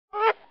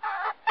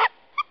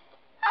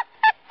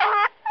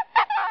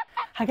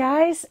Hi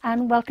guys,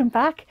 and welcome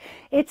back.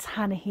 It's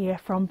Hannah here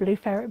from Blue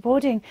Ferret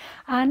Boarding,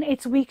 and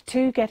it's week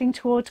 2 getting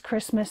towards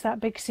Christmas, that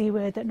big C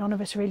word that none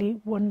of us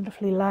really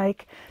wonderfully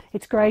like.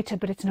 It's great,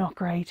 but it's not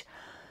great.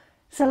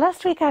 So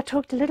last week I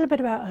talked a little bit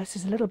about us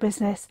as a little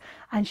business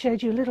and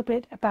showed you a little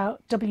bit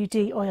about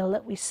WD oil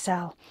that we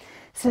sell.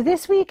 So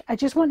this week I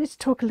just wanted to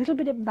talk a little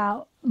bit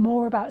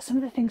more about some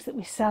of the things that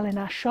we sell in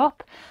our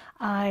shop.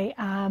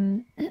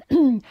 I'm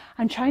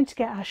trying to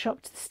get our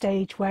shop to the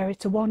stage where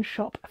it's a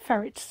one-stop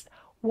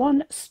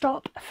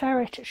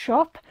ferret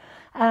shop.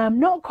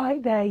 Not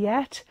quite there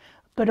yet,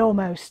 but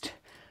almost.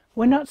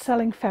 We're not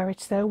selling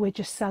ferrets though, we're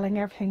just selling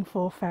everything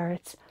for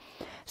ferrets.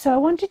 So I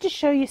wanted to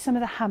show you some of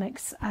the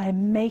hammocks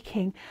I'm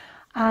making,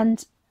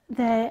 and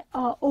they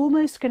are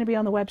almost going to be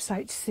on the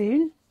website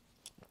soon.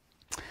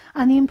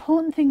 And the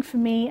important thing for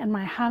me and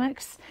my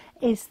hammocks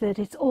is that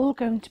it's all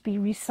going to be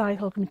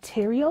recycled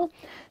material,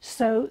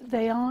 so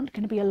they aren't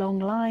going to be a long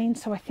line.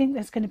 So I think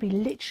there's going to be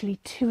literally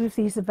 2 of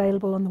these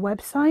available on the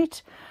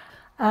website.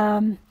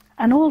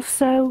 And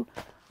also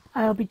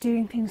I'll be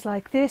doing things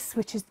like this,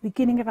 which is the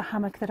beginning of a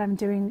hammock that I'm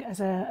doing as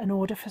an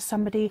order for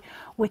somebody,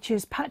 which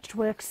is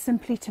patchwork,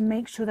 simply to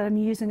make sure that I'm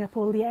using up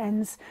all the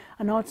ends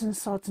and odds and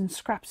sods and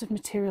scraps of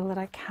material that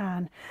I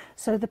can.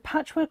 So the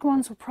patchwork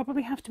ones will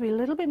probably have to be a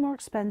little bit more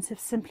expensive,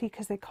 simply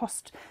because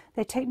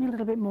they take me a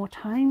little bit more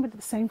time, but at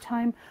the same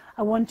time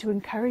I want to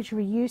encourage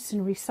reuse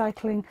and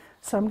recycling,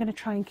 so I'm going to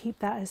try and keep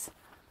that as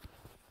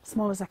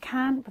small as I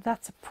can. But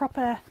that's a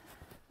proper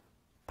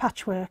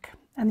patchwork,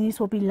 and these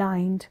will be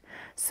lined.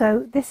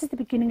 So this is the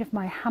beginning of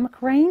my hammock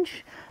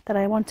range that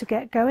I want to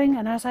get going,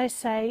 and as I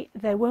say,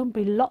 there won't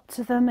be lots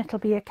of them. It'll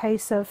be a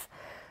case of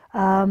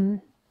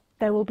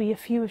there will be a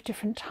few of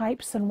different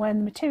types, and when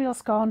the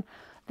material's gone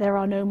there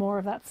are no more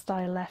of that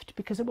style left,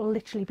 because it will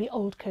literally be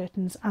old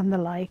curtains and the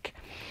like.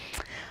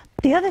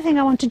 The other thing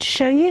I wanted to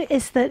show you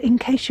is that, in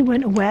case you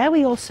weren't aware,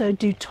 we also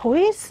do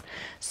toys.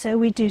 So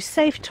we do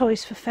safe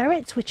toys for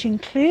ferrets, which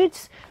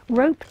includes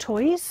rope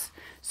toys.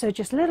 So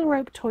just little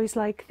rope toys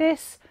like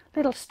this,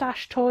 little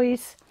stash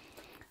toys,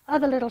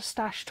 other little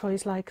stash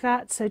toys like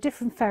that. So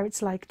different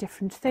ferrets like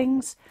different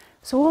things.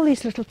 So all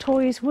these little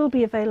toys will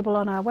be available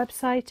on our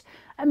website.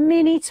 A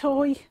mini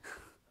toy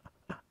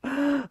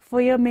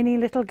for your mini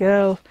little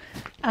girl,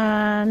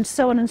 and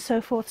so on and so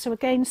forth. So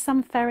again,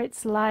 some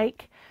ferrets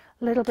like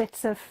little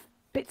bits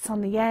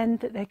on the end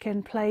that they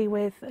can play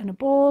with in a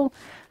ball.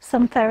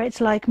 Some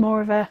ferrets like more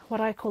of a, what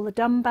I call the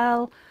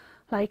dumbbell,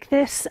 like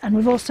this. And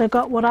we've also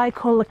got what I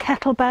call the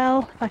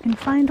kettlebell, if I can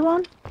find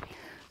one.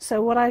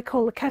 So what I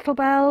call the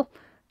kettlebell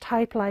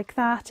type, like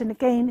that. And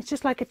again, it's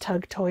just like a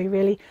tug toy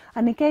really.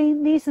 And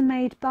again, these are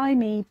made by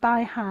me by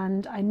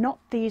hand. I knot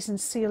these and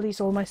seal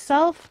these all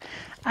myself.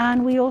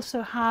 And we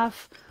also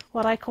have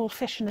what I call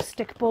fish and a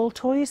stick ball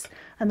toys,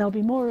 and there'll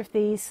be more of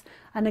these.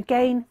 And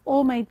again,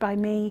 all made by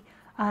me.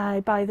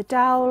 I buy the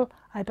dowel,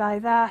 I buy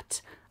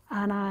that,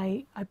 and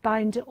I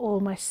bind it all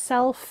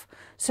myself.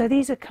 So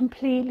these are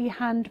completely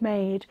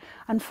handmade,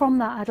 and from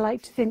that I'd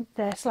like to think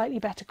they're slightly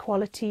better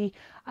quality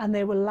and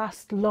they will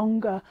last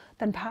longer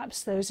than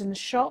perhaps those in the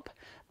shop,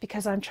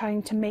 because I'm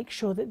trying to make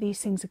sure that these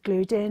things are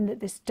glued in,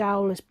 that this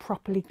dowel is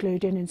properly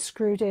glued in and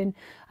screwed in,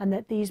 and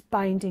that these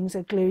bindings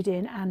are glued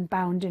in and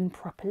bound in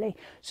properly.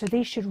 So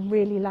these should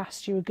really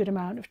last you a good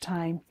amount of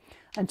time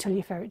until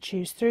your ferret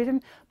chews through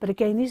them. But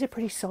again, these are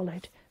pretty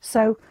solid.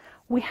 So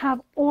we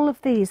have all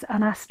of these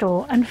on our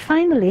store. And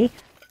finally,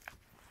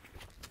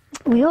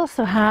 we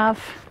also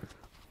have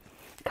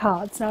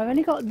cards. Now I've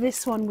only got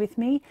this one with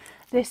me.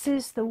 This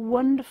is the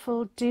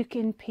wonderful Duke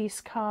in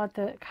Peace card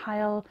that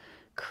Kyle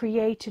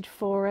created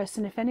for us.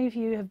 And if any of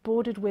you have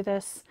boarded with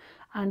us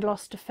and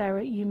lost a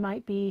ferret, you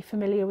might be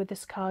familiar with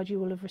this card. You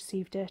will have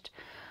received it.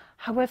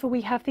 However,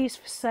 we have these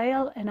for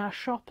sale in our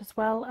shop as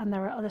well, and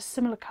there are other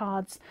similar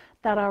cards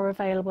that are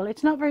available.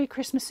 It's not very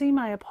Christmassy,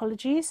 my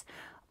apologies,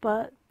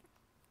 but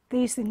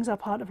these things are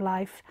part of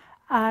life.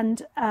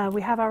 And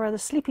we have our other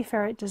Sleepy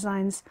Ferret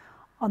designs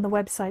on the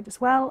website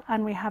as well,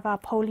 and we have our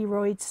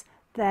Polaroids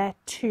there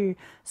too.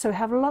 So we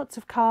have lots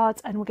of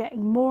cards, and we're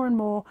getting more and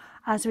more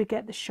as we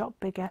get the shop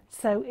bigger.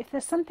 So if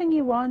there's something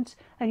you want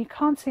and you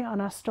can't see it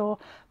on our store,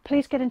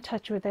 please get in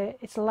touch with it.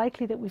 It's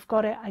likely that we've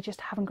got it, I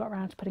just haven't got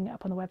around to putting it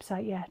up on the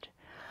website yet.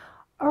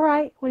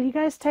 Alright, well, you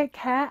guys take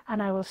care,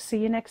 and I will see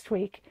you next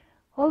week.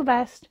 All the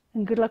best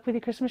and good luck with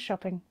your Christmas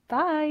shopping.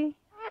 Bye!